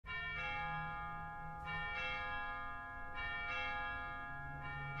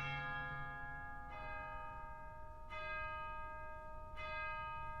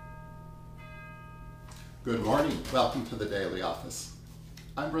Good morning. Welcome to the Daily Office.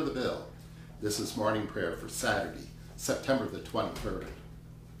 I'm Brother Bill. This is morning prayer for Saturday, September the 23rd.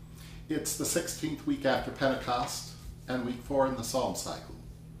 It's the 16th week after Pentecost and week 4 in the Psalm cycle.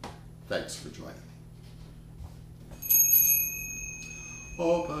 Thanks for joining me.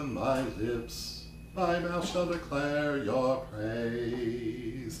 Open my lips, my mouth shall declare your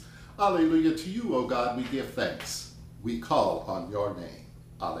praise. Alleluia. To you, O God, we give thanks. We call on your name.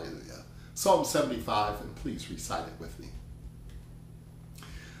 Alleluia. Psalm 75, and please recite it with me.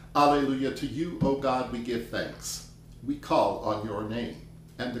 Alleluia. To you, O God, we give thanks. We call on your name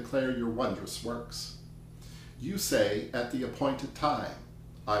and declare your wondrous works. You say, at the appointed time,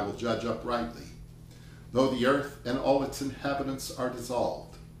 I will judge uprightly. Though the earth and all its inhabitants are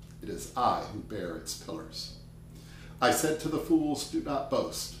dissolved, it is I who bear its pillars. I said to the fools, do not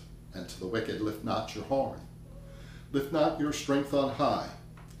boast, and to the wicked, lift not your horn. Lift not your strength on high,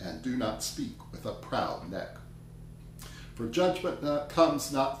 and do not speak with a proud neck. For judgment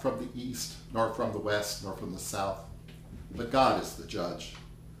comes not from the east, nor from the west, nor from the south, but God is the judge.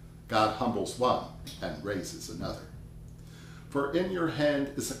 God humbles one and raises another. For in your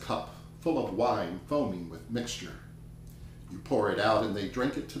hand is a cup full of wine foaming with mixture. You pour it out, and they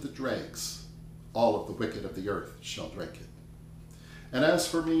drink it to the dregs. All of the wicked of the earth shall drink it. And as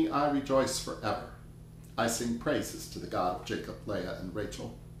for me, I rejoice forever. I sing praises to the God of Jacob, Leah and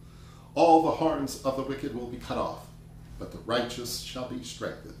Rachel. All the horns of the wicked will be cut off, but the righteous shall be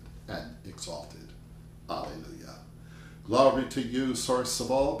strengthened and exalted. Alleluia. Glory to you, source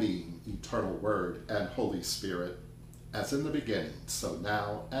of all being, eternal Word and Holy Spirit, as in the beginning, so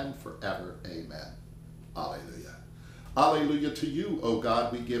now and forever. Amen. Alleluia. Alleluia. To you, O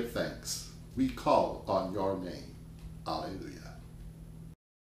God, we give thanks. We call on your name. Alleluia.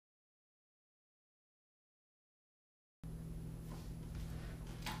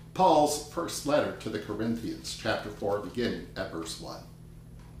 Paul's first letter to the Corinthians, chapter 4, beginning at verse 1.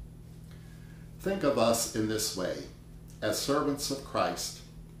 Think of us in this way, as servants of Christ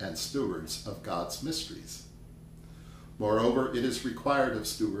and stewards of God's mysteries. Moreover, it is required of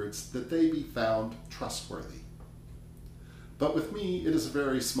stewards that they be found trustworthy. But with me it is a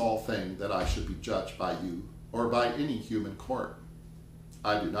very small thing that I should be judged by you or by any human court.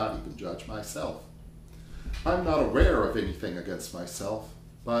 I do not even judge myself. I am not aware of anything against myself,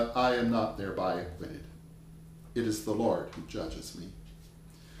 but I am not thereby acquitted. It is the Lord who judges me.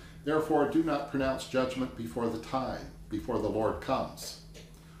 Therefore do not pronounce judgment before the time, before the Lord comes,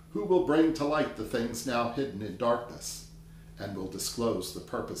 who will bring to light the things now hidden in darkness, and will disclose the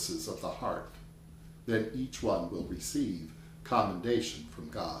purposes of the heart. Then each one will receive commendation from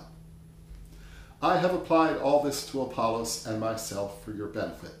God. I have applied all this to Apollos and myself for your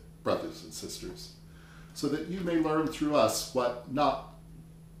benefit, brothers and sisters, so that you may learn through us what not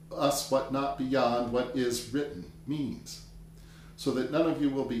beyond what is written means, so that none of you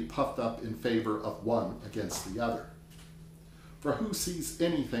will be puffed up in favor of one against the other. For who sees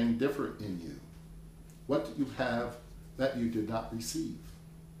anything different in you? What do you have that you did not receive?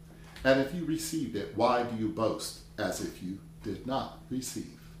 And if you received it, why do you boast as if you did not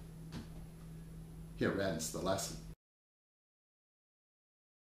receive? Here ends the lesson.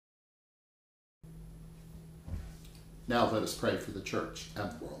 Now let us pray for the church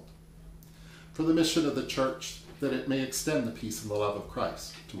and the world. For the mission of the church, that it may extend the peace and the love of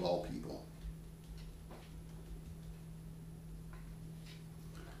Christ to all people.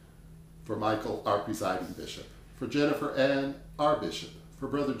 For Michael, our presiding bishop. For Jennifer Ann, our bishop. For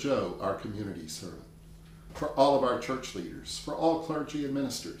Brother Joe, our community servant. For all of our church leaders. For all clergy and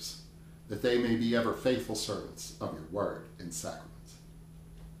ministers, that they may be ever faithful servants of your word and sacraments.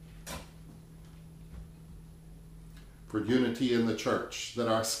 For unity in the church, that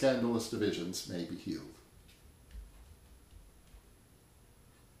our scandalous divisions may be healed.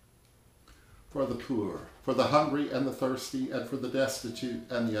 For the poor, for the hungry and the thirsty, and for the destitute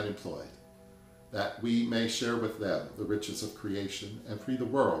and the unemployed, that we may share with them the riches of creation and free the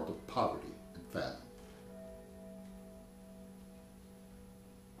world of poverty and famine.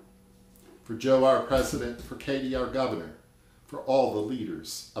 For Joe, our president, for Katie, our governor, for all the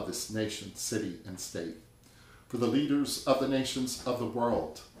leaders of this nation, city, and state, for the leaders of the nations of the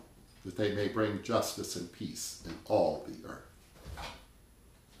world, that they may bring justice and peace in all the earth.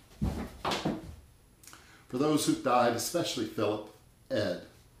 For those who died, especially Philip, Ed,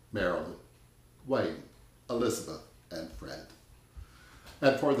 Marilyn, Wayne, Elizabeth, and Fred.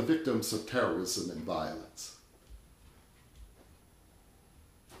 And for the victims of terrorism and violence.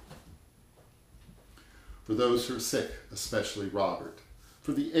 For those who are sick, especially Robert.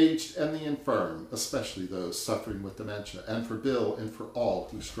 For the aged and the infirm, especially those suffering with dementia. And for Bill and for all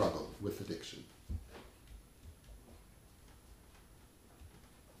who struggle with addiction.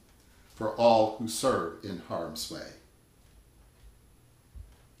 for all who serve in harm's way.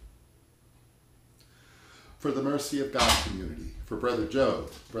 For the Mercy of God community, for Brother Joe,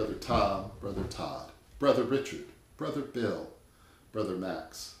 Brother Tom, Brother Todd, Brother Richard, Brother Bill, Brother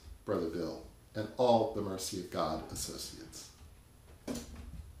Max, Brother Bill, and all the Mercy of God associates.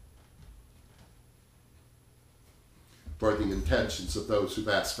 For the intentions of those who've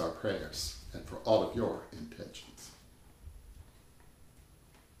asked our prayers, and for all of your intentions.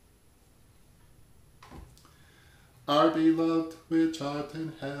 Our beloved which art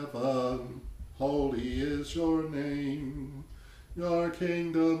in heaven, holy is your name. Your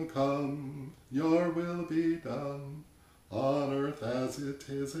kingdom come, your will be done, on earth as it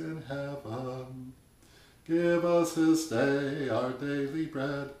is in heaven. Give us this day our daily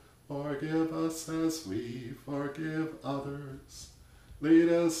bread, forgive us as we forgive others. Lead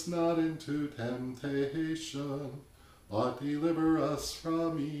us not into temptation, but deliver us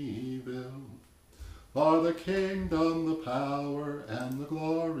from evil. For the kingdom, the power, and the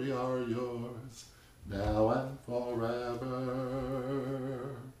glory are yours, now and forever.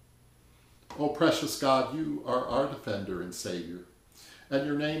 O precious God, you are our defender and Savior, and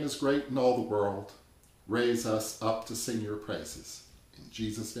your name is great in all the world. Raise us up to sing your praises. In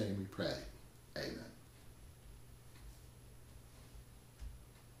Jesus' name we pray. Amen.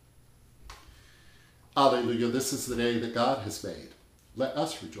 Alleluia, this is the day that God has made. Let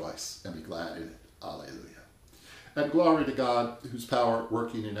us rejoice and be glad in it. Alleluia. And glory to God, whose power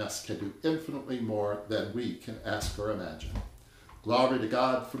working in us can do infinitely more than we can ask or imagine. Glory to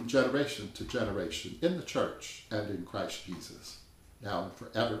God from generation to generation in the church and in Christ Jesus, now and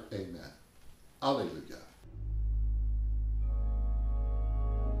forever. Amen. Alleluia.